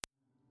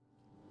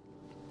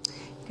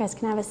guys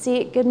can have a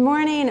seat. Good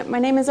morning. My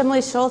name is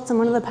Emily Schultz. I'm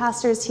one of the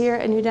pastors here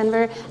at New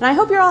Denver, and I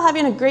hope you're all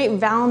having a great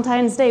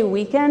Valentine's Day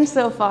weekend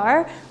so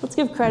far. Let's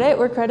give credit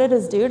where credit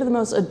is due to the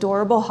most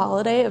adorable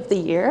holiday of the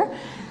year.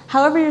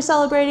 However you're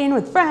celebrating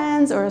with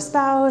friends or a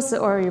spouse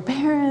or your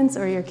parents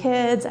or your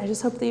kids, I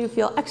just hope that you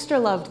feel extra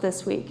loved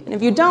this week. And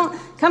if you don't,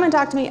 come and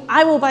talk to me.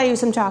 I will buy you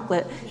some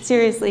chocolate.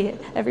 Seriously,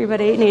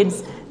 everybody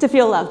needs to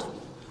feel loved.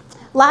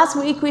 Last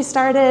week, we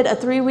started a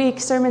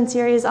 3-week sermon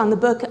series on the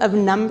book of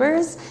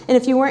Numbers. And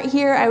if you weren't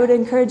here, I would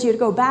encourage you to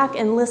go back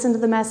and listen to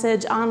the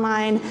message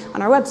online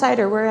on our website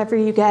or wherever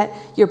you get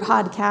your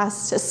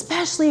podcasts,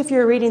 especially if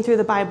you're reading through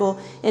the Bible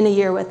in a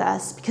year with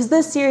us, because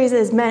this series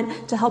is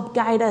meant to help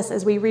guide us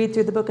as we read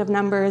through the book of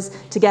Numbers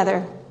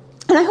together.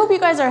 And I hope you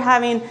guys are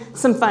having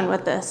some fun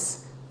with this.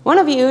 One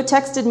of you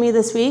texted me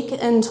this week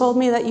and told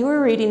me that you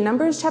were reading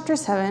Numbers chapter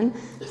 7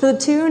 to the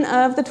tune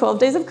of the 12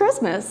 Days of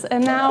Christmas.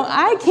 And now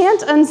I can't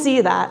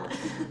unsee that.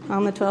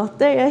 On the 12th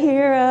day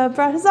Ahira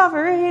brought his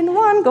offering,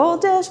 1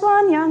 gold dish,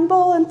 1 young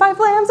bull, and 5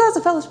 lambs as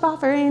a fellowship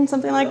offering,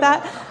 something like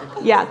that.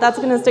 Yeah, that's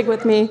going to stick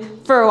with me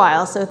for a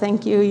while, so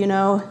thank you. You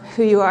know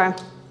who you are.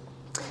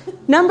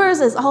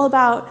 Numbers is all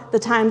about the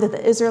time that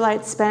the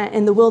Israelites spent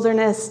in the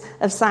wilderness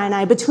of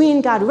Sinai,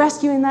 between God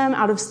rescuing them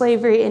out of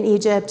slavery in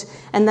Egypt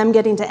and them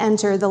getting to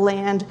enter the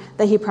land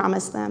that he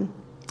promised them.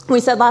 We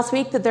said last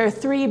week that there are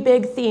 3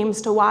 big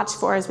themes to watch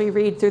for as we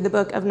read through the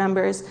book of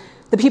Numbers.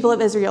 The people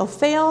of Israel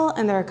fail,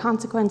 and there are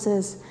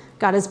consequences.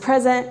 God is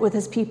present with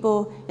his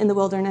people in the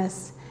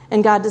wilderness,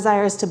 and God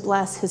desires to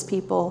bless his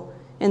people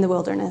in the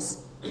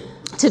wilderness.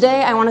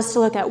 Today, I want us to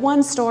look at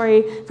one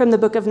story from the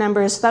book of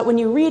Numbers so that when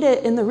you read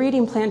it in the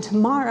reading plan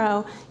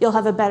tomorrow, you'll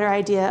have a better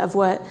idea of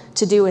what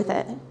to do with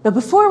it. But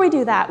before we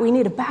do that, we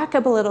need to back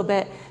up a little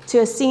bit to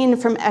a scene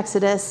from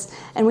Exodus,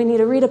 and we need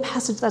to read a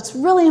passage that's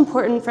really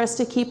important for us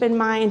to keep in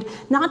mind,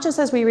 not just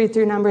as we read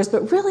through Numbers,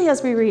 but really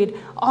as we read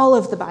all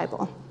of the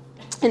Bible.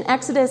 In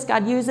Exodus,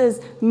 God uses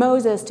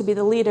Moses to be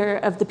the leader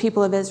of the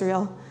people of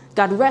Israel.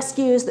 God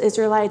rescues the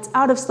Israelites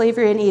out of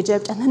slavery in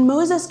Egypt, and then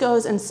Moses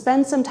goes and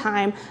spends some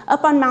time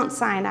up on Mount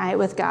Sinai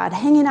with God,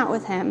 hanging out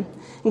with him.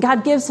 And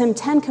God gives him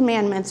 10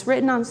 commandments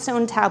written on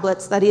stone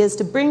tablets that he is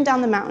to bring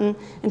down the mountain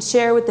and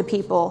share with the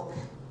people.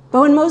 But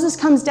when Moses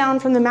comes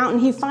down from the mountain,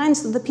 he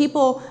finds that the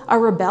people are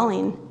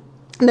rebelling.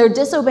 And they're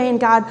disobeying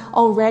God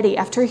already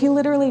after he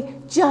literally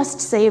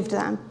just saved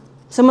them.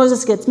 So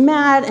Moses gets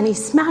mad, and he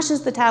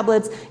smashes the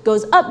tablets,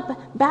 goes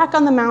up back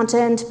on the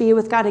mountain to be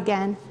with God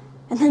again.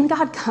 And then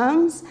God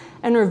comes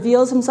and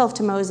reveals himself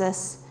to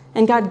Moses,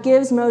 and God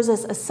gives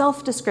Moses a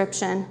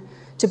self-description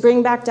to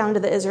bring back down to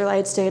the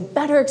Israelites to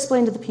better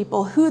explain to the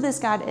people who this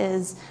God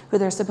is, who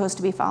they're supposed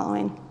to be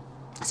following.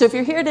 So if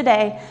you're here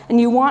today and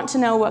you want to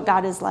know what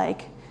God is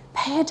like,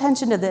 pay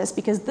attention to this,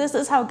 because this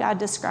is how God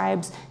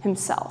describes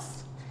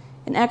himself.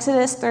 In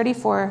Exodus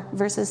 34,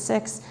 verses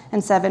 6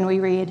 and 7, we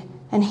read,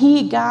 "And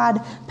he,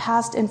 God,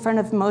 passed in front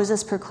of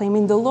Moses,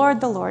 proclaiming, the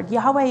Lord,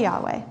 Yahweh,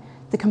 Yahweh,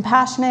 the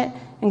compassionate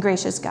and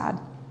gracious God,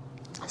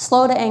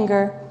 slow to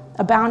anger,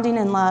 abounding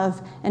in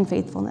love and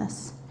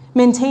faithfulness,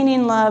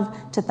 maintaining love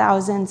to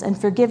thousands, and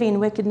forgiving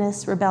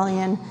wickedness,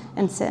 rebellion,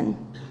 and sin.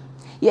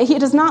 Yet he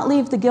does not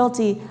leave the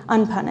guilty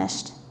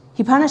unpunished.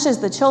 He punishes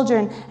the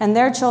children and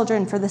their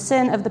children for the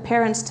sin of the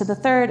parents to the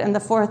 3rd and the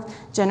 4th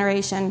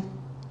generation."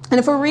 And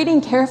if we're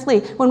reading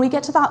carefully, when we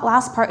get to that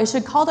last part, it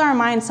should call to our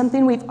mind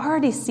something we've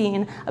already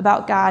seen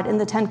about God in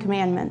the 10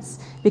 Commandments,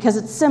 because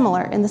it's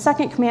similar. In the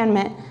 2nd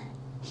commandment,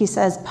 he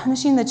says,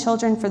 "Punishing the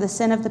children for the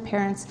sin of the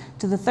parents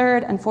to the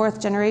 3rd and 4th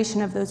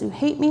generation of those who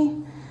hate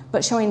me,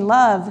 but showing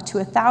love to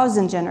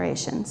 1,000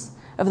 generations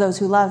of those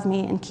who love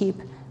me and keep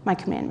my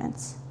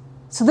commandments."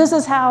 So this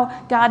is how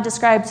God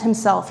describes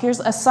himself. Here's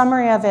a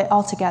summary of it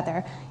all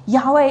together.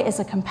 Yahweh is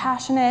a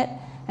compassionate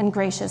and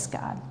gracious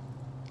God.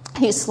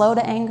 He's slow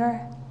to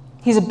anger.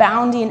 He's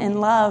abounding in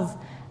love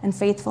and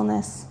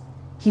faithfulness.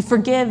 He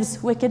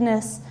forgives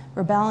wickedness,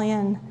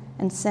 rebellion,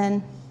 and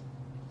sin.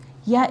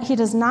 Yet he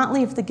does not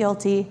leave the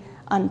guilty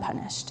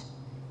unpunished.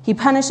 He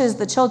punishes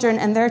the children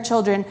and their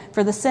children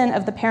for the sin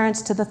of the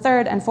parents to the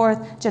 3rd and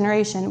 4th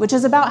generation, which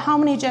is about how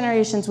many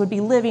generations would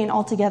be living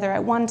all together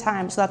at one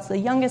time. So that's the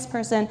youngest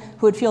person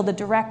who would feel the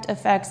direct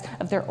effects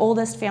of their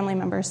oldest family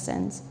member's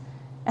sins.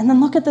 And then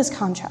look at this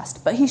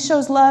contrast. But he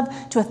shows love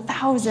to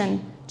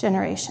 1,000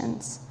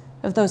 generations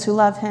of those who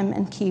love him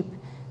and keep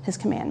his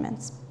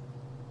commandments.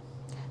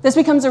 This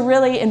becomes a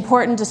really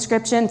important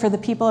description for the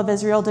people of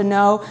Israel to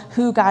know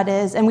who God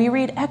is, and we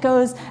read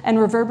echoes and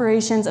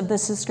reverberations of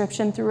this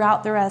description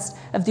throughout the rest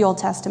of the Old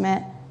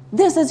Testament.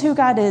 This is who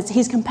God is.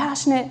 He's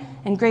compassionate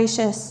and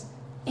gracious,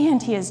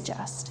 and he is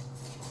just.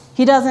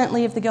 He doesn't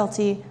leave the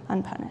guilty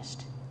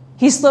unpunished.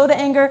 He's slow to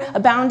anger,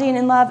 abounding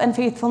in love and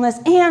faithfulness,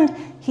 and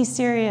he's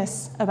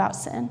serious about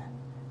sin,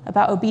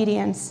 about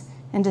obedience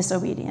and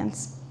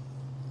disobedience.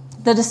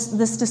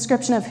 This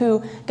description of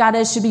who God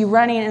is should be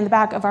running in the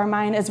back of our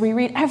mind as we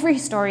read every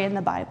story in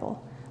the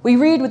Bible. We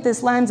read with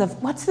this lens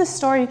of, what's this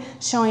story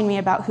showing me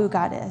about who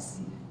God is?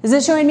 Is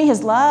it showing me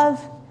his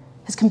love,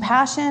 his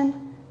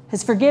compassion,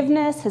 his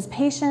forgiveness, his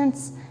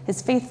patience,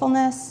 his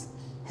faithfulness,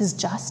 his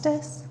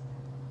justice?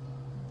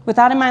 With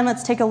that in mind,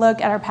 let's take a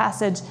look at our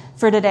passage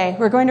for today.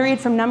 We're going to read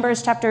from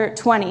Numbers chapter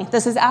 20.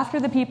 This is after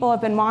the people have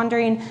been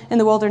wandering in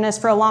the wilderness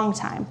for a long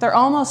time. They're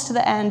almost to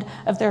the end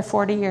of their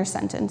 40-year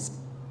sentence.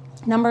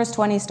 Numbers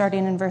 20,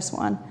 starting in verse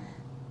 1.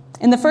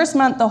 In the first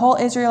month, the whole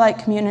Israelite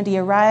community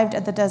arrived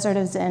at the desert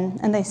of Zin,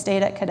 and they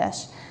stayed at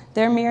Kadesh.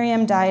 There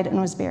Miriam died and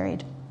was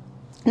buried.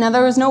 Now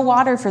there was no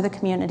water for the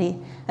community,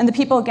 and the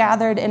people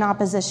gathered in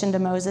opposition to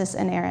Moses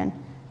and Aaron.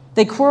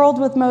 They quarreled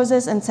with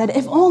Moses and said,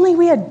 "If only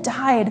we had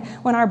died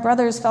when our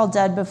brothers fell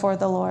dead before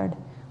the Lord.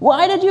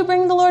 Why did you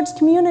bring the Lord's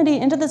community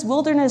into this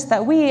wilderness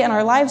that we and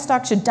our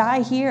livestock should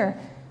die here?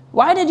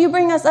 Why did you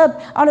bring us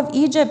up out of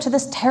Egypt to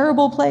this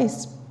terrible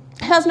place?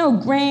 It has no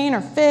grain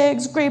or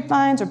figs,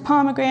 grapevines or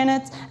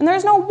pomegranates, and there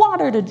is no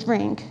water to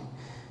drink."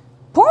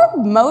 Poor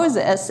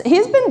Moses,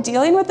 he's been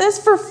dealing with this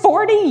for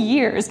 40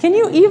 years. Can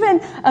you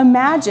even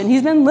imagine?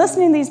 He's been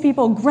listening to these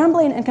people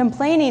grumbling and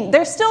complaining.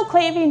 They're still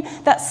claiming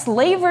that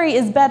slavery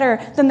is better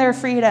than their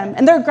freedom.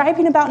 And they're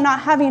griping about not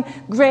having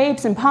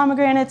grapes and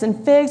pomegranates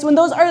and figs when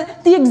those are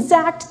the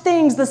exact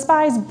things the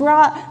spies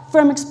brought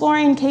from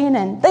exploring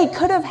Canaan. They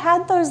could have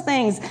had those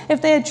things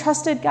if they had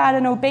trusted God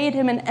and obeyed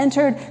him and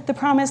entered the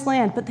promised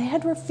land, but they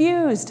had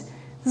refused.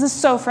 This is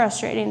so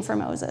frustrating for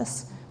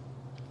Moses.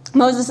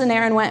 Moses and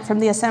Aaron went from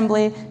the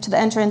assembly to the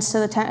entrance to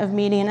the tent of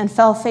meeting and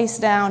fell face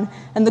down,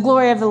 and the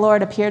glory of the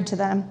Lord appeared to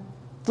them.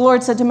 The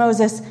Lord said to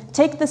Moses,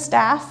 "Take the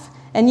staff,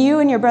 and you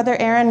and your brother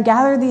Aaron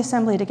gather the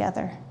assembly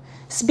together.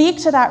 Speak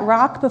to that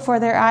rock before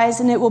their eyes,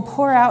 and it will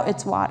pour out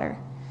its water.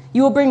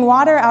 You will bring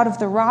water out of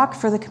the rock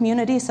for the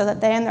community so that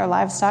they and their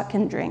livestock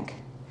can drink."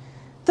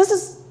 This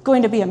is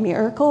going to be a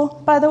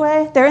miracle, by the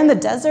way. They're in the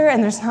desert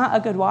and there's not a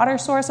good water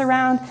source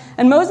around.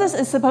 And Moses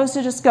is supposed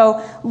to just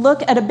go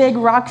look at a big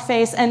rock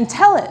face and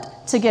tell it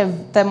to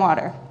give them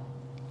water.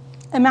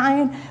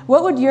 Imagine,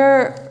 what would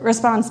your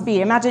response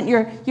be? Imagine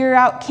you're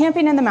out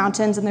camping in the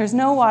mountains and there's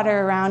no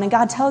water around and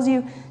God tells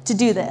you to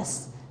do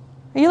this.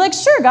 Are you like,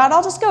 "Sure, God,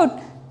 I'll just go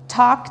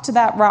talk to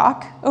that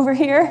rock over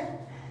here"?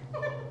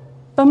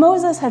 But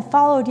Moses had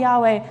followed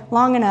Yahweh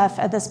long enough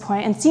at this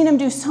point and seen him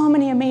do so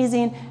many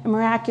amazing and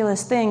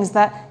miraculous things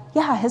that,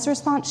 his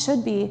response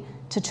should be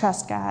to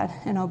trust God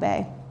and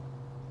obey.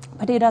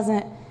 But he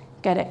doesn't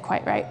get it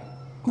quite right.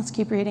 Let's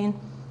keep reading.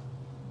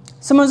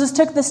 So Moses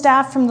took the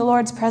staff from the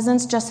Lord's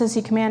presence just as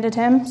he commanded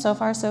him. So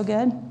far, so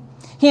good.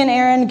 He and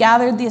Aaron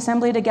gathered the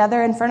assembly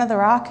together in front of the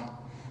rock.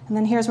 And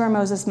then here's where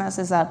Moses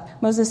messes up.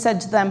 Moses said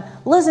to them,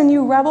 "Listen,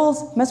 you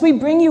rebels, must we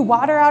bring you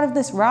water out of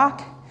this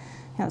rock?"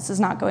 This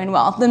is not going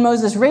well. Then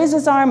Moses raised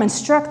his arm and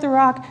struck the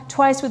rock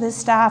twice with his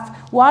staff.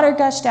 Water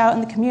gushed out,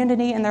 and the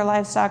community and their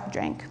livestock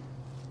drank.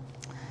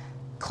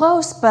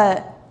 Close,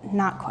 but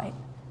not quite.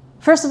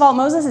 First of all,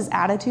 Moses'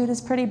 attitude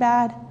is pretty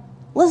bad.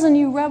 "Listen,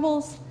 you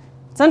rebels."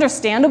 It's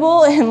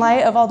understandable in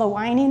light of all the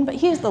whining, but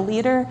he's the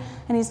leader,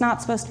 and he's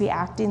not supposed to be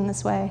acting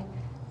this way.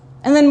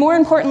 And then more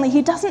importantly,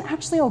 he doesn't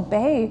actually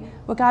obey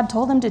what God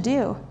told him to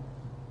do.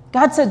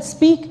 God said,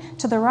 "Speak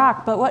to the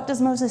rock," but what does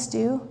Moses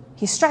do?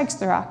 He strikes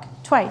the rock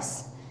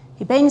twice.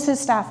 He bangs his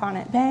staff on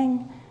it,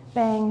 bang,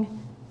 bang,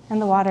 and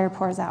the water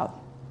pours out.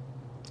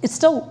 It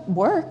still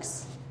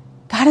works.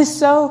 God is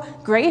so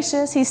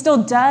gracious. He still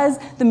does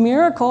the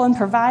miracle and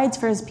provides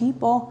for his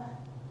people,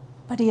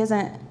 but he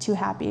isn't too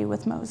happy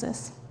with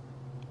Moses.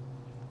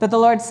 But the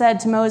Lord said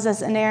to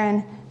Moses and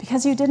Aaron,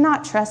 "Because you did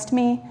not trust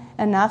me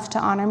enough to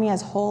honor me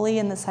as holy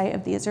in the sight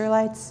of the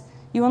Israelites,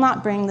 you will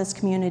not bring this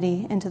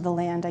community into the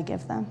land I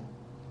give them."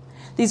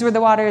 These were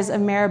the waters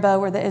of Meribah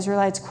where the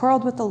Israelites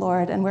quarreled with the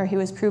Lord and where he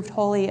was proved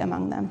holy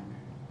among them.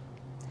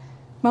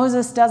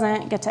 Moses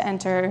doesn't get to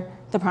enter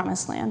the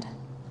promised land.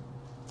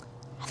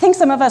 I think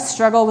some of us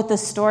struggle with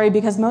this story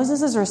because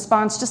Moses'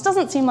 response just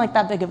doesn't seem like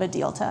that big of a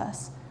deal to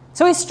us.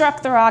 So he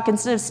struck the rock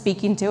instead of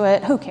speaking to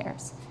it. Who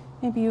cares?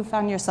 Maybe you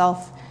found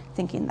yourself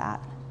thinking that.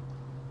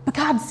 But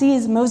God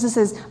sees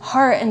Moses'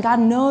 heart and God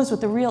knows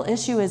what the real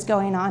issue is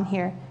going on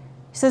here.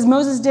 He says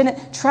Moses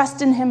didn't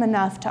trust in him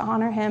enough to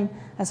honor him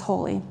as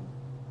holy.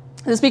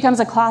 This becomes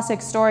a classic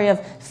story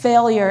of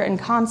failure and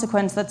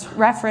consequence that's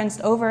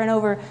referenced over and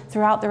over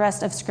throughout the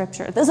rest of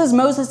Scripture. This is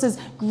Moses'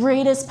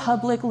 greatest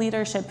public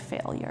leadership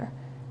failure.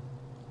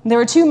 There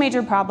were two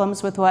major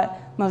problems with what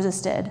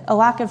Moses did. A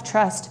lack of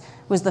trust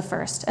was the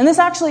first. And this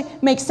actually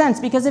makes sense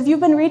because if you've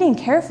been reading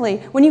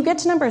carefully, when you get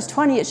to Numbers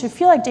 20, it should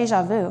feel like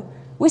deja vu.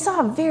 We saw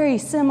a very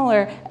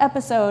similar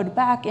episode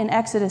back in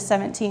Exodus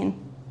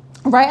 17.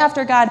 Right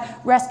after God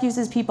rescues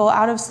his people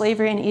out of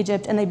slavery in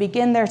Egypt and they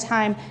begin their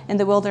time in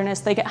the wilderness,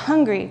 they get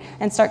hungry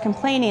and start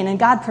complaining, and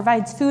God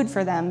provides food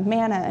for them,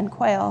 manna and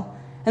quail.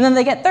 And then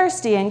they get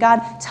thirsty, and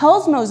God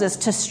tells Moses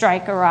to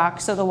strike a rock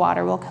so the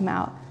water will come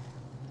out.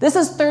 This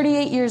is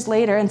 38 years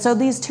later, and so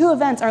these two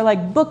events are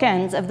like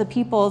bookends of the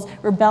people's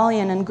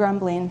rebellion and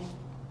grumbling.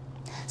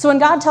 So when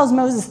God tells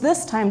Moses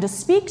this time to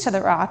speak to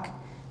the rock,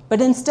 but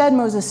instead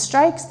Moses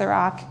strikes the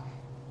rock,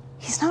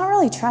 he's not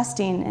really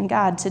trusting in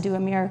God to do a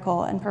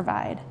miracle and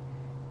provide.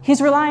 He's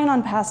relying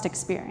on past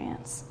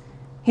experience.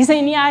 He's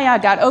saying, yeah,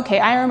 God, okay,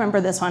 I remember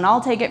this one.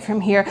 I'll take it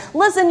from here.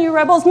 Listen, you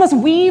rebels, must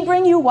we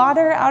bring you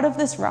water out of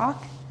this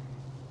rock?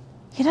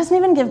 He doesn't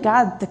even give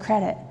God the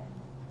credit.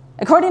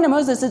 According to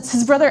Moses, it's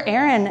his brother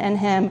Aaron and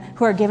him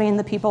who are giving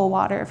the people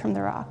water from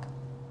the rock.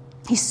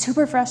 He's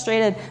super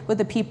frustrated with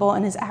the people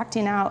and is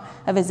acting out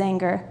of his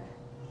anger.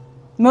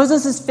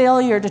 Moses'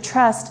 failure to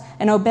trust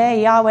and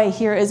obey Yahweh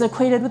here is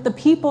equated with the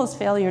people's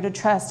failure to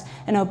trust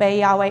and obey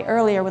Yahweh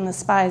earlier when the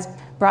spies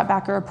brought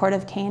back a report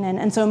of Canaan.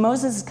 And so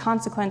Moses'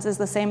 consequence is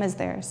the same as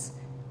theirs.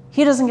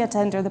 He doesn't get to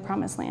enter the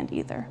promised land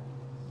either.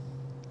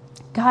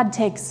 God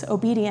takes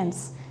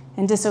obedience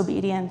and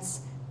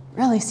disobedience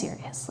really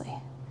seriously.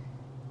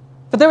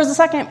 But there was a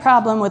second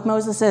problem with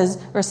Moses'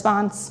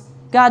 response.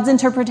 God's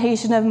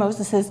interpretation of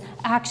Moses'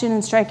 action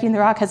in striking the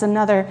rock has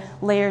another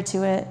layer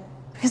to it.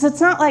 Because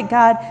it's not like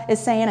God is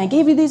saying, I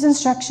gave you these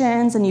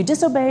instructions and you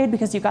disobeyed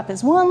because you got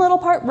this one little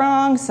part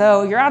wrong,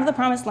 so you're out of the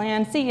promised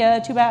land. See ya,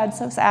 too bad,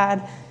 so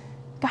sad.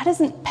 God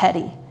isn't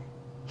petty.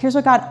 Here's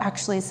what God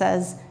actually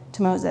says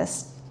to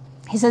Moses.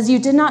 He says, you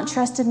did not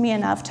trust in me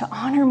enough to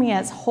honor me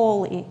as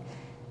holy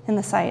in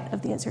the sight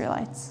of the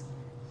Israelites.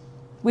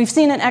 We've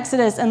seen in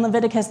Exodus and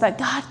Leviticus that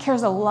God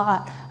cares a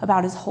lot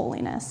about his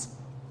holiness.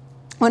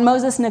 When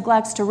Moses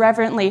neglects to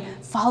reverently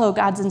follow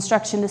God's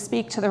instruction to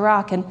speak to the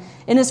rock, and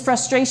in his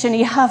frustration,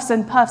 he huffs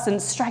and puffs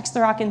and strikes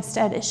the rock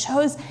instead, it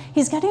shows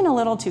he's getting a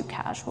little too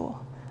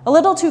casual, a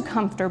little too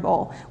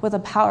comfortable with a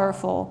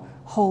powerful,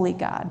 holy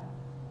God.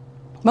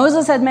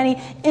 Moses had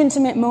many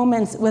intimate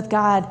moments with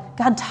God.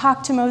 God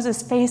talked to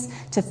Moses face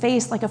to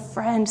face like a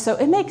friend, so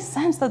it makes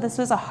sense that this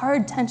was a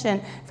hard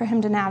tension for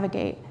him to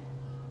navigate.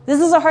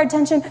 This is a hard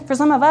tension for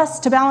some of us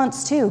to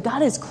balance too.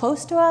 God is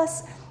close to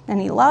us, and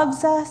he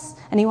loves us,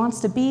 and he wants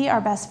to be our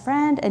best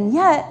friend, and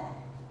yet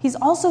he's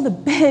also the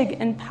big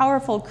and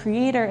powerful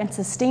creator and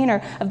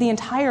sustainer of the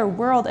entire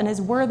world and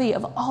is worthy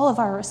of all of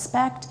our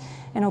respect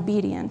and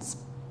obedience.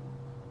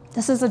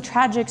 This is a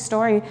tragic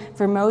story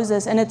for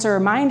Moses, and it's a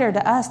reminder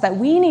to us that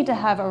we need to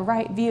have a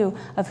right view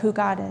of who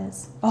God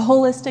is, a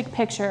holistic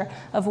picture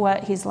of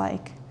what he's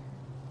like.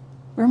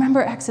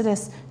 Remember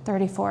Exodus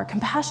 34,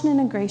 compassionate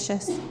and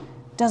gracious,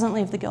 doesn't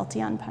leave the guilty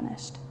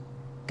unpunished.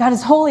 God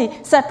is holy,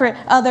 separate,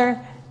 other,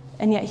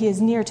 and yet he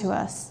is near to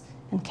us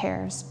and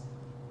cares.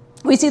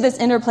 We see this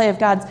interplay of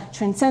God's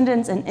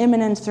transcendence and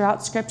immanence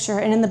throughout Scripture,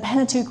 and in the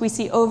Pentateuch we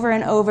see over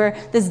and over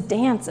this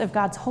dance of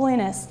God's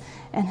holiness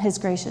and his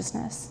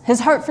graciousness, his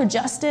heart for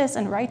justice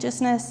and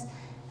righteousness,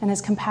 and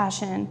his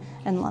compassion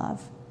and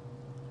love.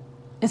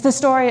 If the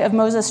story of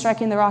Moses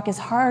striking the rock is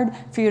hard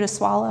for you to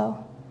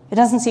swallow, it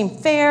doesn't seem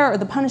fair, or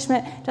the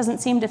punishment doesn't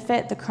seem to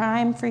fit the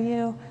crime for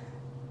you,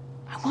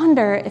 I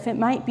wonder if it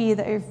might be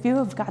that your view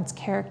of God's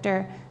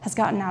character has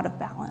gotten out of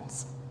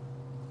balance.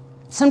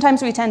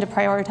 Sometimes we tend to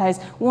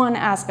prioritize one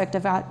aspect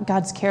of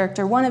God's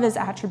character, one of his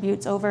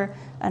attributes over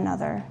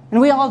another. And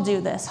we all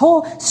do this.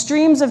 Whole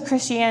streams of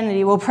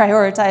Christianity will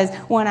prioritize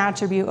one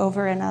attribute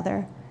over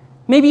another.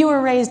 Maybe you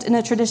were raised in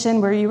a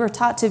tradition where you were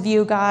taught to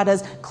view God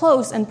as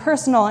close and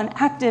personal and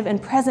active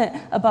and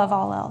present above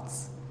all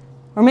else.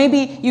 Or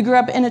maybe you grew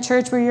up in a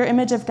church where your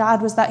image of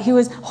God was that he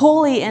was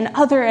holy and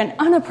other and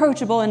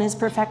unapproachable in his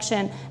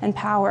perfection and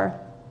power.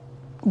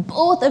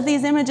 Both of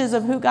these images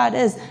of who God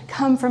is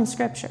come from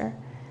Scripture.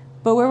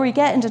 But where we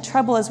get into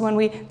trouble is when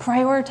we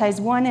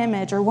prioritize one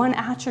image or one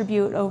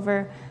attribute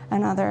over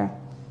another.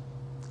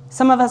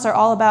 Some of us are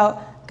all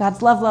about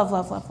God's love, love,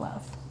 love, love,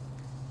 love.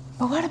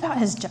 But what about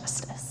his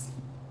justice?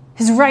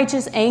 His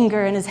righteous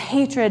anger and his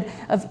hatred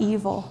of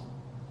evil?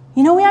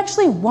 You know, we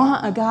actually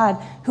want a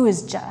God who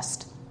is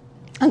just.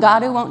 A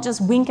God who won't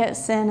just wink at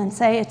sin and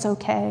say it's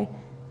okay.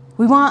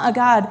 We want a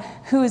God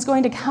who is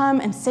going to come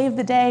and save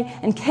the day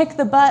and kick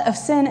the butt of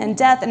sin and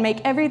death and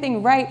make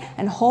everything right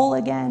and whole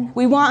again.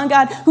 We want a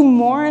God who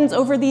mourns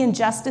over the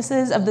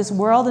injustices of this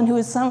world and who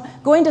is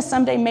going to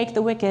someday make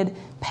the wicked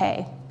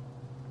pay.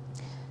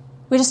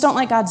 We just don't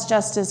like God's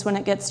justice when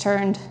it gets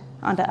turned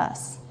onto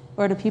us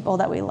or to people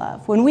that we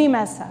love. When we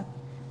mess up,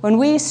 when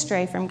we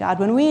stray from God,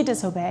 when we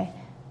disobey,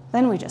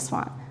 then we just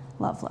want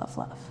love, love,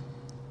 love.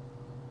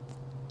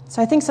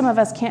 So I think some of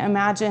us can't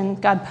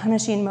imagine God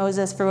punishing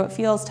Moses for what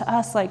feels to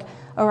us like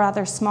a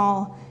rather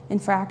small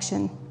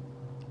infraction.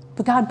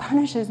 But God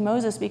punishes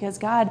Moses because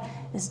God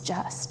is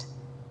just.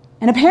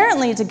 And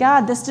apparently to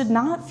God, this did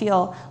not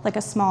feel like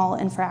a small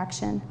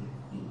infraction.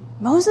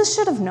 Moses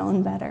should have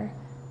known better.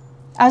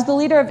 As the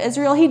leader of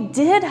Israel, he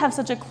did have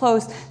such a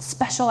close,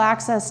 special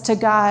access to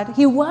God.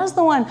 He was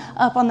the one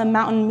up on the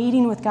mountain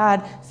meeting with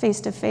God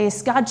face to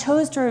face. God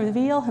chose to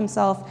reveal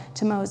himself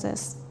to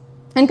Moses.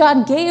 And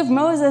God gave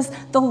Moses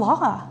the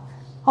law.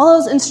 All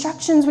those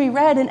instructions we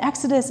read in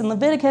Exodus and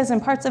Leviticus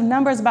and parts of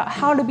Numbers about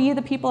how to be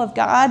the people of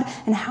God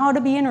and how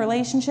to be in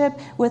relationship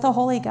with a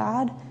holy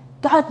God.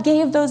 God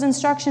gave those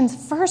instructions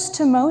first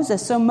to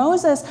Moses, so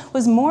Moses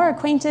was more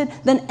acquainted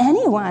than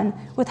anyone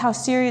with how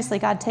seriously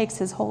God takes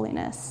his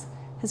holiness,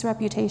 his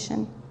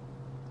reputation.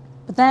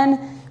 But then,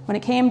 when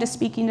it came to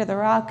speaking to the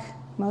rock,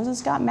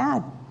 Moses got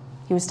mad.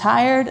 He was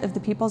tired of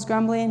the people's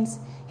grumblings.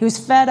 He was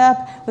fed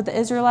up with the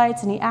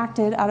Israelites, and he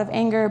acted out of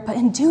anger, but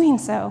in doing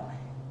so,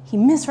 he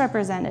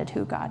misrepresented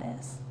who God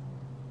is.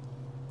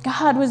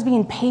 God was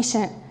being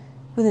patient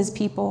with his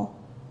people.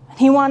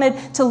 He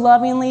wanted to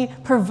lovingly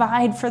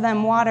provide for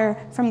them water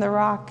from the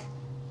rock.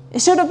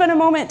 It should have been a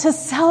moment to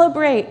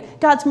celebrate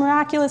God's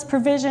miraculous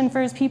provision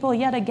for his people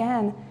yet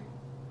again.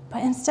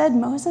 But instead,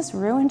 Moses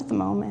ruined the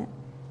moment.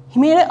 He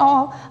made it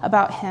all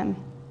about him.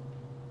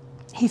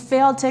 He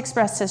failed to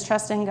express his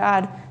trust in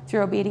God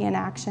through obedient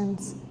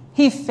actions.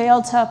 He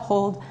failed to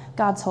uphold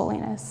God's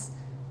holiness,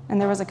 and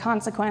there was a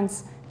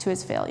consequence to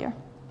his failure.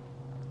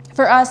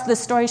 For us, this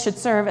story should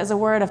serve as a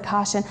word of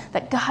caution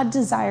that God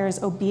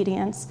desires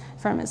obedience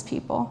from his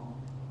people.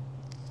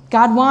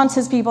 God wants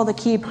his people to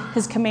keep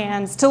his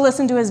commands, to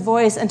listen to his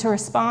voice, and to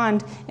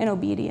respond in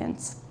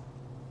obedience.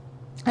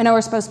 I know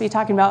we're supposed to be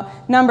talking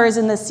about Numbers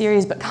in this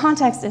series, but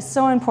context is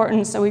so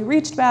important, so we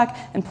reached back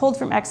and pulled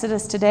from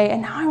Exodus today,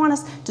 and now I want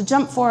us to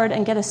jump forward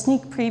and get a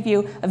sneak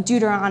preview of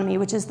Deuteronomy,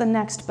 which is the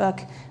next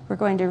book we're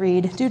going to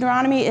read.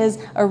 Deuteronomy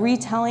is a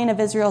retelling of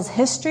Israel's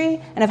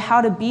history and of how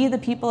to be the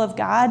people of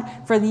God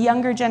for the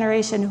younger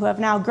generation who have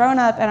now grown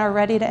up and are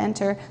ready to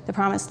enter the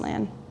Promised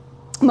Land.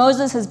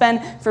 Moses has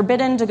been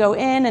forbidden to go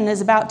in and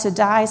is about to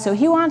die, so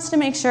he wants to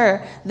make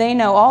sure they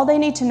know all they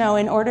need to know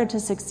in order to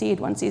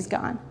succeed once he's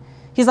gone.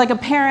 He's like a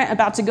parent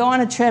about to go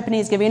on a trip, and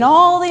he's giving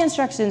all the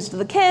instructions to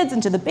the kids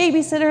and to the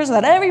babysitters so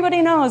that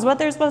everybody knows what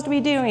they're supposed to be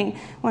doing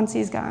once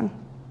he's gone.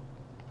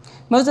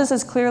 Moses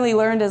has clearly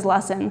learned his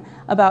lesson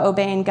about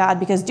obeying God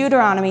because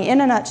Deuteronomy, in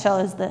a nutshell,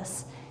 is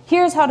this.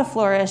 Here's how to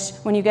flourish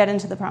when you get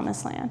into the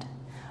Promised Land.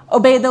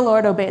 Obey the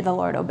Lord, obey the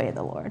Lord, obey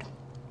the Lord.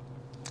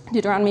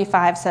 Deuteronomy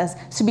 5 says,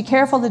 "So be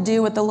careful to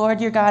do what the Lord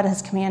your God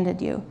has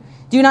commanded you.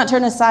 Do not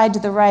turn aside to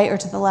the right or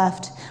to the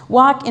left.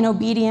 Walk in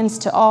obedience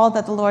to all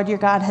that the Lord your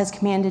God has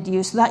commanded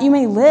you, so that you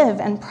may live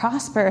and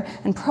prosper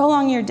and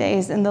prolong your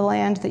days in the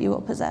land that you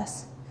will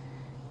possess."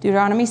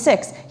 Deuteronomy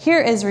 6, "Hear,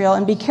 Israel,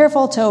 and be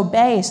careful to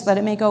obey, so that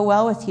it may go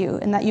well with you,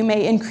 and that you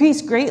may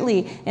increase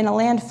greatly in a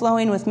land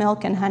flowing with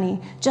milk and honey,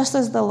 just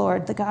as the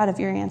Lord, the God of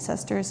your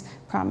ancestors,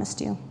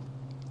 promised you."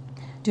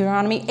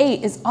 Deuteronomy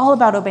 8 is all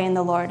about obeying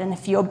the Lord. And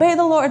if you obey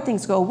the Lord,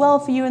 things go well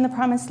for you in the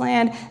Promised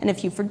Land. And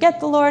if you forget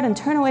the Lord and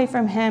turn away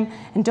from him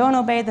and don't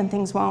obey, then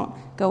things won't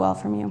go well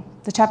from you.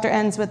 The chapter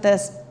ends with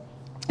this.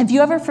 "If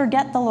you ever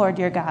forget the Lord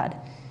your God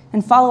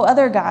and follow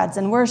other gods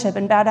and worship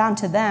and bow down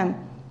to them,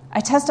 I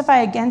testify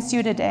against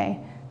you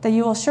today that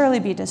you will surely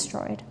be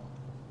destroyed.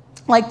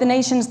 Like the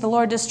nations the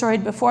Lord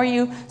destroyed before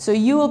you, so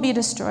you will be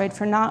destroyed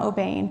for not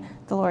obeying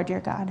the Lord your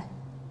God."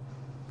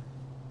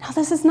 Now,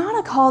 this is not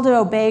a call to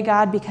obey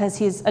God because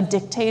he's a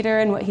dictator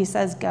and what he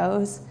says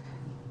goes.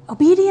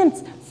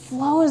 Obedience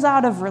flows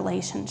out of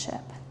relationship.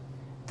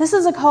 This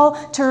is a call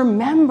to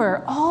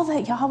remember all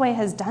that Yahweh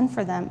has done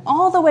for them,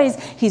 all the ways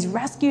he's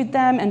rescued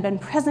them and been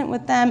present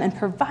with them and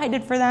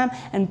provided for them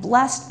and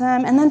blessed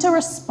them, and then to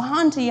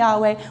respond to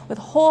Yahweh with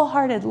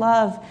wholehearted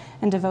love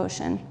and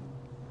devotion.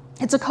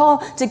 It's a call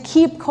to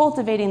keep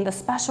cultivating the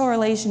special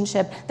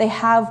relationship they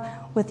have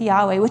with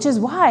Yahweh, which is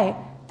why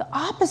the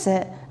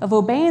opposite of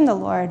obeying the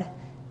Lord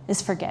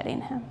is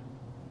forgetting him.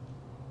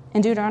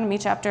 In Deuteronomy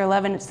chapter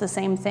 11, it's the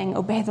same thing.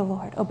 Obey the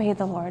Lord, obey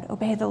the Lord,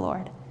 obey the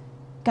Lord.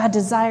 God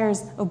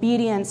desires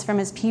obedience from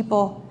his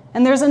people.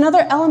 And there's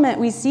another element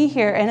we see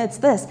here, and it's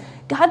this.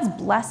 God's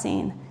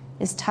blessing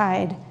is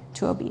tied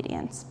to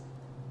obedience.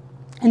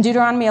 In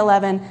Deuteronomy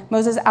 11,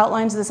 Moses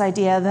outlines this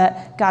idea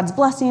that God's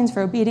blessings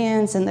for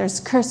obedience and there's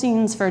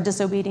cursings for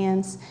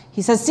disobedience.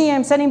 He says, "See,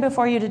 I'm setting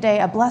before you today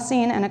a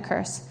blessing and a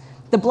curse.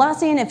 The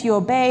blessing if you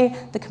obey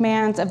the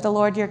commands of the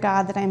Lord your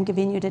God that I am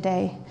giving you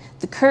today.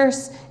 The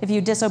curse if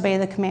you disobey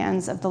the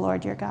commands of the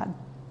Lord your God."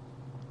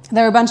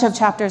 There are a bunch of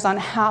chapters on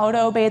how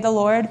to obey the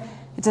Lord.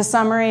 It's a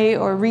summary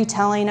or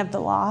retelling of the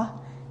law,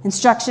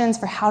 instructions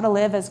for how to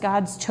live as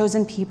God's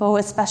chosen people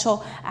with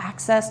special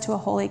access to a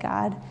holy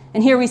God.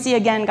 And here we see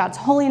again God's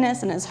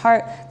holiness and his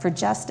heart for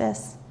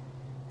justice.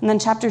 And then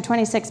chapter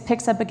 26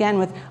 picks up again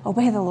with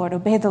obey the Lord,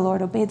 obey the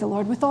Lord, obey the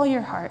Lord with all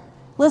your heart.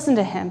 Listen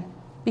to him.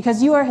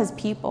 Because you are his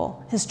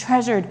people, his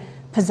treasured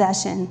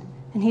possession,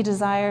 and he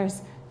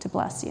desires to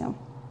bless you.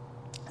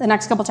 The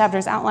next couple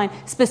chapters outline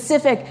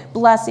specific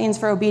blessings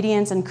for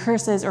obedience and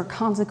curses or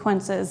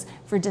consequences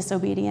for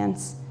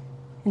disobedience.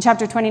 In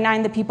chapter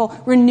 29, the people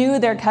renew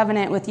their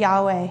covenant with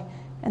Yahweh.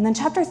 And then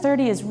chapter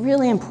 30 is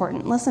really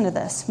important. Listen to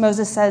this.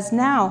 Moses says,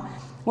 "Now,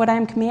 what I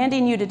am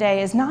commanding you today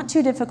is not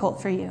too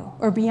difficult for you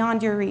or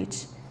beyond your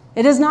reach.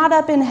 It is not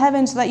up in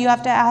heaven so that you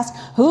have to ask,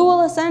 who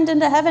will ascend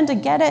into heaven to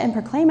get it and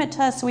proclaim it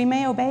to us so we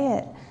may obey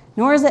it?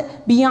 Nor is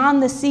it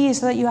beyond the sea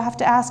so that you have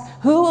to ask,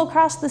 who will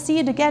cross the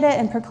sea to get it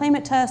and proclaim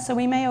it to us so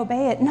we may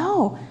obey it?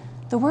 No,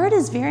 the word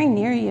is very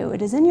near you.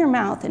 It is in your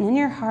mouth and in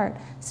your heart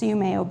so you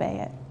may obey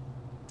it.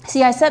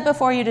 See, I set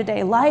before you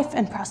today life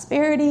and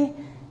prosperity,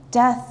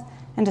 death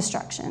and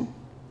destruction.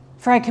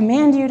 For I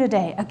command you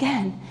today,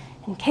 again,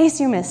 in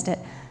case you missed it,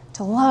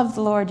 to love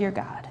the Lord your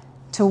God,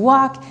 to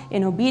walk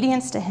in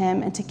obedience to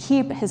him, and to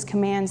keep his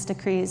commands,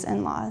 decrees,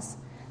 and laws.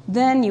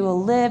 Then you will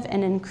live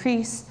and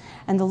increase,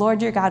 and the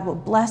Lord your God will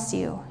bless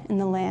you in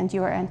the land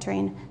you are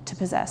entering to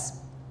possess.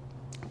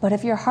 But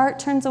if your heart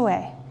turns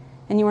away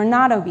and you are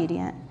not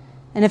obedient,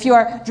 and if you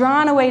are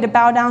drawn away to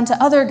bow down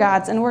to other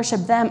gods and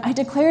worship them, I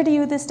declare to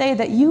you this day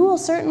that you will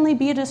certainly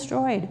be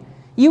destroyed.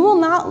 You will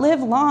not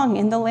live long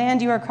in the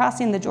land you are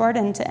crossing the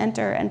Jordan to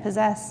enter and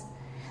possess.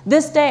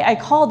 This day I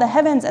call the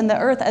heavens and the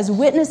earth as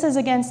witnesses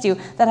against you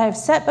that I have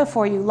set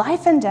before you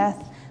life and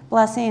death,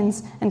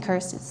 blessings and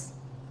curses.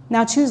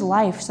 Now choose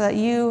life so that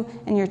you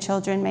and your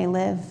children may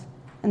live,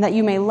 and that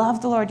you may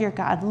love the Lord your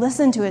God,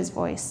 listen to his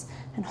voice,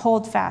 and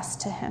hold fast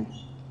to him.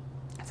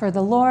 For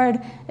the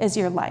Lord is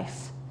your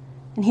life,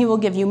 and he will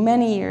give you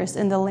many years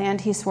in the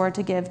land he swore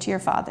to give to your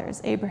fathers,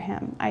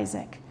 Abraham,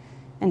 Isaac,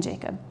 and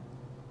Jacob.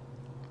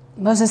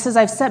 Moses says,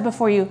 I've set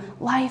before you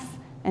life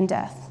and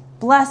death,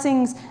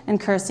 blessings and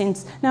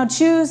cursings. Now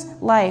choose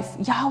life.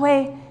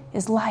 Yahweh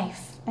is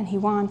life, and he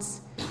wants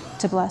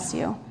to bless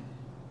you.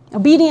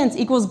 Obedience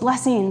equals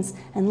blessings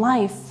and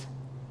life.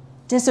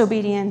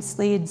 Disobedience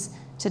leads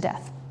to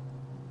death.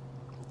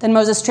 Then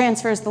Moses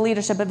transfers the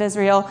leadership of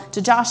Israel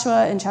to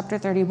Joshua in chapter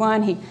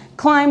 31. He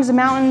climbs a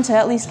mountain to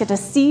at least get to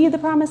see the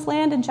promised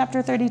land in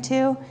chapter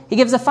 32. He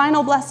gives a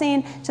final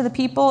blessing to the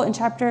people in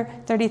chapter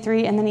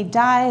 33, and then he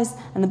dies,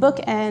 and the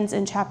book ends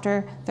in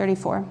chapter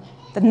 34.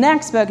 The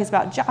next book is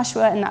about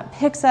Joshua, and that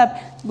picks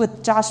up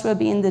with Joshua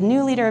being the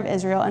new leader of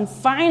Israel and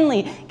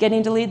finally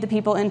getting to lead the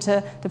people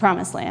into the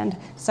promised land.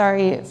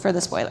 Sorry for the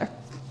spoiler.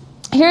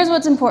 Here's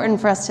what's important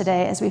for us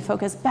today as we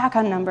focus back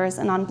on Numbers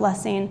and on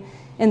blessing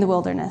in the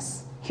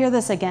wilderness. Hear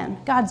this again.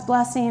 God's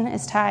blessing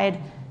is tied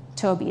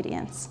to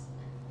obedience.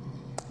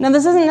 Now,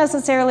 this isn't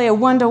necessarily a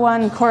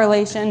one-to-one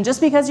correlation. Just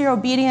because you're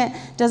obedient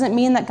doesn't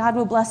mean that God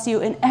will bless you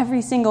in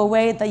every single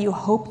way that you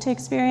hope to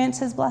experience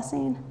his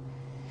blessing.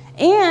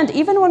 And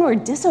even when we're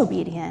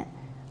disobedient,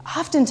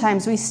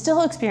 oftentimes we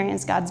still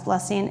experience God's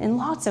blessing in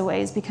lots of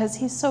ways because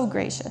he's so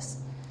gracious.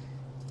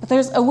 But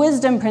there's a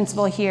wisdom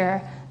principle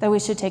here that we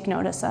should take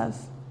notice of.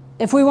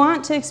 If we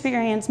want to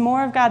experience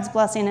more of God's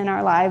blessing in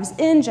our lives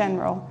in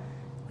general,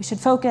 we should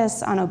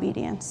focus on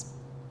obedience.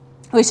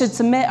 We should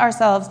submit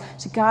ourselves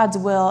to God's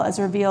will as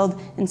revealed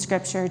in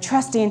Scripture,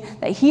 trusting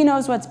that he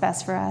knows what's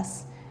best for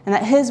us and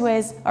that his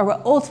ways are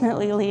what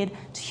ultimately lead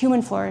to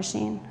human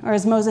flourishing, or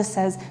as Moses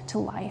says, to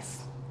life.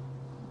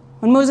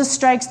 When Moses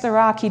strikes the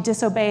rock, he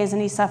disobeys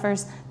and he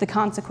suffers the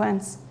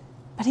consequence.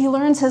 But he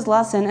learns his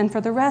lesson, and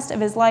for the rest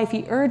of his life,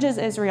 he urges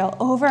Israel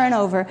over and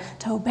over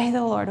to obey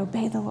the Lord,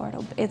 obey the Lord,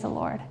 obey the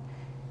Lord.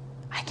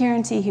 I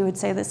guarantee he would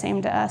say the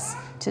same to us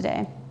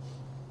today.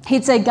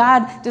 He'd say,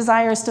 God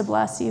desires to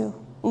bless you.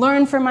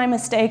 Learn from my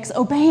mistakes.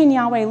 Obeying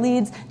Yahweh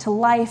leads to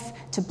life,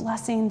 to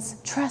blessings.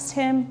 Trust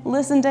him,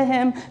 listen to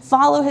him,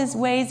 follow his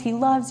ways. He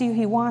loves you.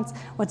 He wants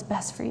what's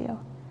best for you.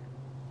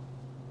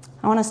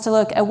 I want us to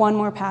look at one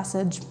more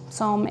passage,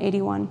 Psalm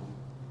 81.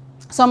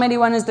 Psalm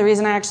 81 is the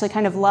reason I actually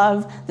kind of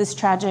love this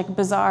tragic,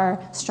 bizarre,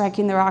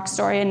 striking the rock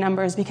story in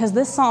Numbers, because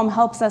this psalm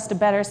helps us to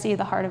better see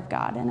the heart of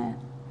God in it.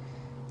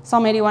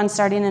 Psalm 81,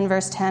 starting in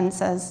verse 10,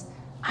 says,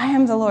 I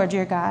am the Lord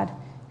your God,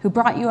 who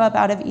brought you up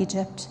out of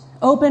Egypt.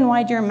 Open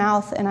wide your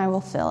mouth, and I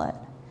will fill it.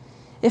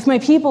 If my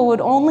people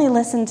would only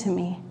listen to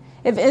me,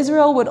 if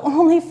Israel would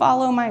only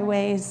follow my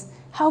ways,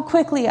 how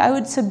quickly I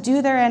would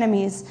subdue their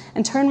enemies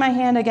and turn my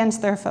hand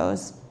against their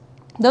foes.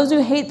 Those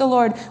who hate the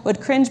Lord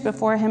would cringe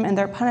before him, and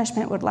their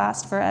punishment would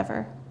last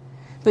forever.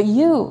 But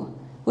you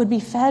would be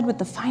fed with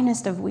the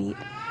finest of wheat.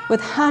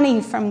 With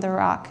honey from the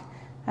rock,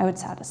 I would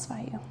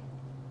satisfy you.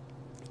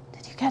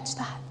 Did you catch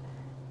that?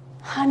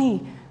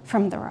 Honey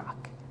from the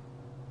rock.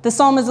 The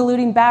psalm is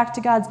alluding back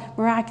to God's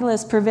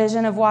miraculous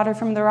provision of water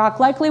from the rock,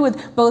 likely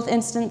with both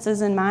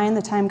instances in mind,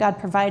 the time God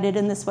provided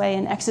in this way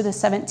in Exodus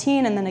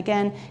 17 and then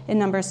again in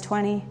Numbers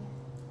 20.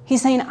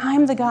 He's saying,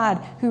 I'm the God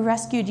who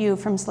rescued you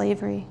from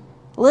slavery.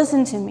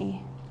 Listen to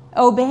me,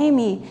 obey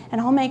me,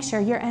 and I'll make sure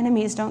your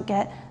enemies don't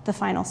get the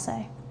final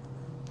say.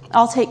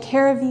 I'll take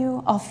care of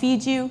you. I'll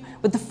feed you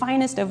with the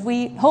finest of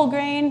wheat, whole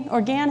grain,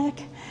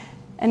 organic,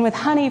 and with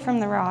honey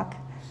from the rock,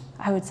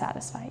 I would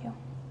satisfy you.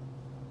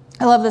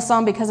 I love this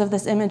psalm because of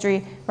this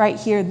imagery right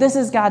here. This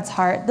is God's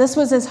heart. This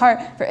was his heart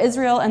for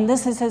Israel, and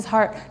this is his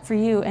heart for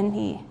you and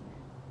me.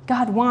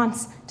 God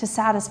wants to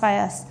satisfy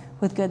us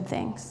with good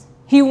things.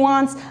 He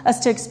wants us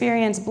to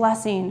experience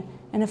blessing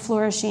and a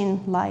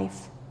flourishing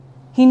life.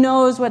 He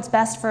knows what's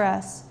best for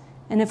us.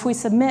 And if we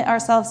submit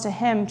ourselves to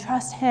him,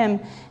 trust him,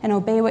 and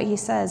obey what he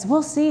says,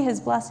 we'll see his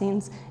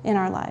blessings in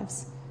our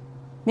lives.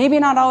 Maybe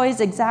not always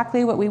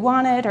exactly what we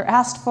wanted or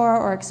asked for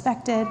or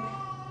expected,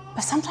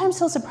 but sometimes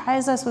he'll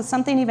surprise us with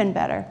something even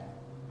better.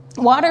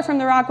 Water from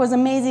the rock was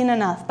amazing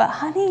enough, but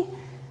honey,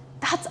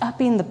 that's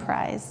upping the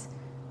prize.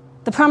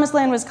 The promised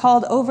land was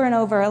called over and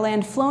over a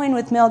land flowing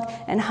with milk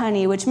and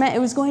honey, which meant it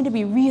was going to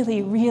be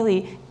really,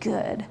 really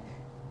good.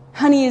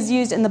 Honey is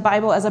used in the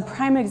Bible as a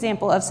prime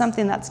example of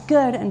something that's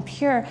good and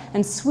pure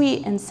and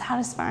sweet and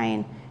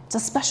satisfying. It's a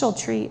special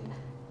treat.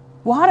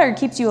 Water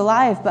keeps you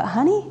alive, but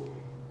honey?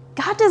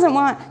 God doesn't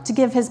want to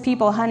give his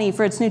people honey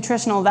for its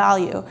nutritional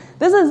value.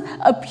 This is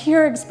a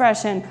pure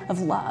expression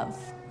of love.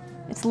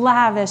 It's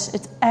lavish,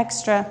 it's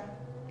extra.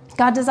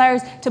 God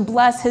desires to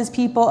bless his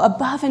people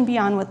above and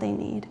beyond what they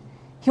need.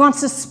 He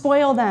wants to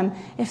spoil them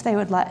if they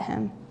would let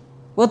him.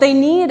 What they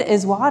need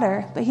is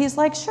water, but he's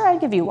like, sure,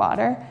 I'd give you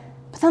water,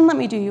 but then let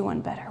me do you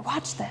one better.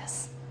 Watch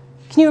this.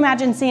 Can you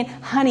imagine seeing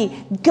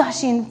honey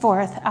gushing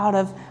forth out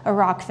of a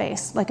rock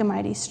face like a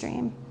mighty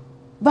stream,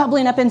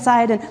 bubbling up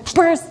inside and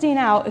bursting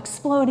out,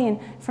 exploding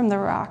from the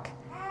rock?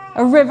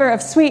 A river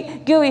of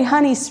sweet, gooey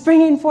honey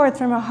springing forth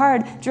from a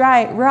hard,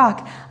 dry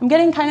rock. I'm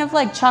getting kind of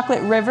like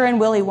Chocolate River and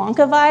Willy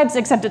Wonka vibes,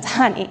 except it's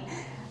honey.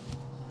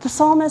 The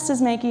psalmist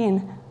is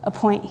making a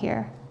point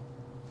here.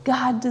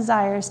 God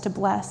desires to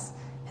bless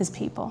his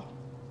people.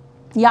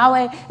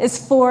 Yahweh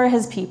is for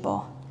his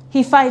people.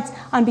 He fights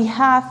on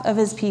behalf of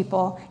his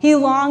people. He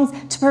longs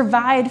to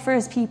provide for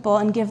his people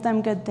and give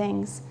them good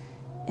things,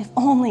 if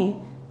only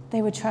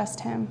they would trust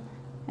him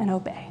and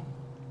obey.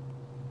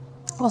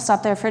 We'll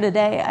stop there for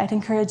today. I'd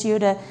encourage you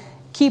to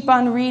keep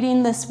on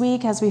reading this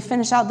week as we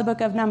finish out the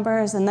book of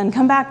Numbers, and then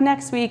come back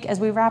next week as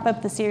we wrap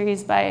up the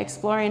series by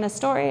exploring a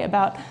story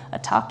about a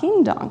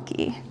talking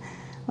donkey.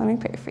 Let me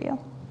pray for you.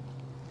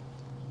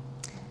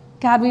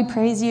 God, we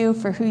praise you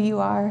for who you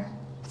are,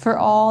 for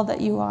all that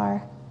you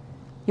are.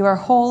 You are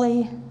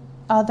holy,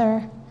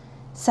 other,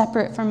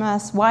 separate from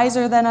us,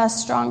 wiser than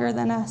us, stronger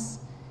than us,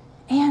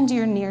 and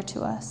you're near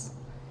to us.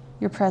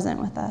 You're present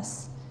with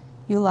us.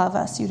 You love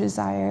us. You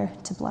desire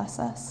to bless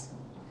us.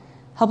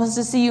 Help us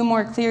to see you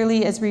more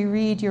clearly as we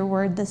read your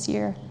word this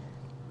year.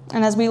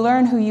 And as we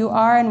learn who you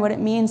are and what it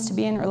means to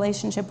be in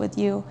relationship with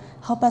you,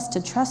 help us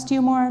to trust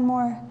you more and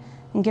more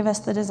and give us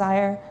the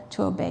desire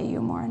to obey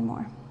you more and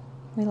more.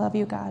 We love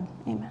you, God.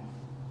 Amen.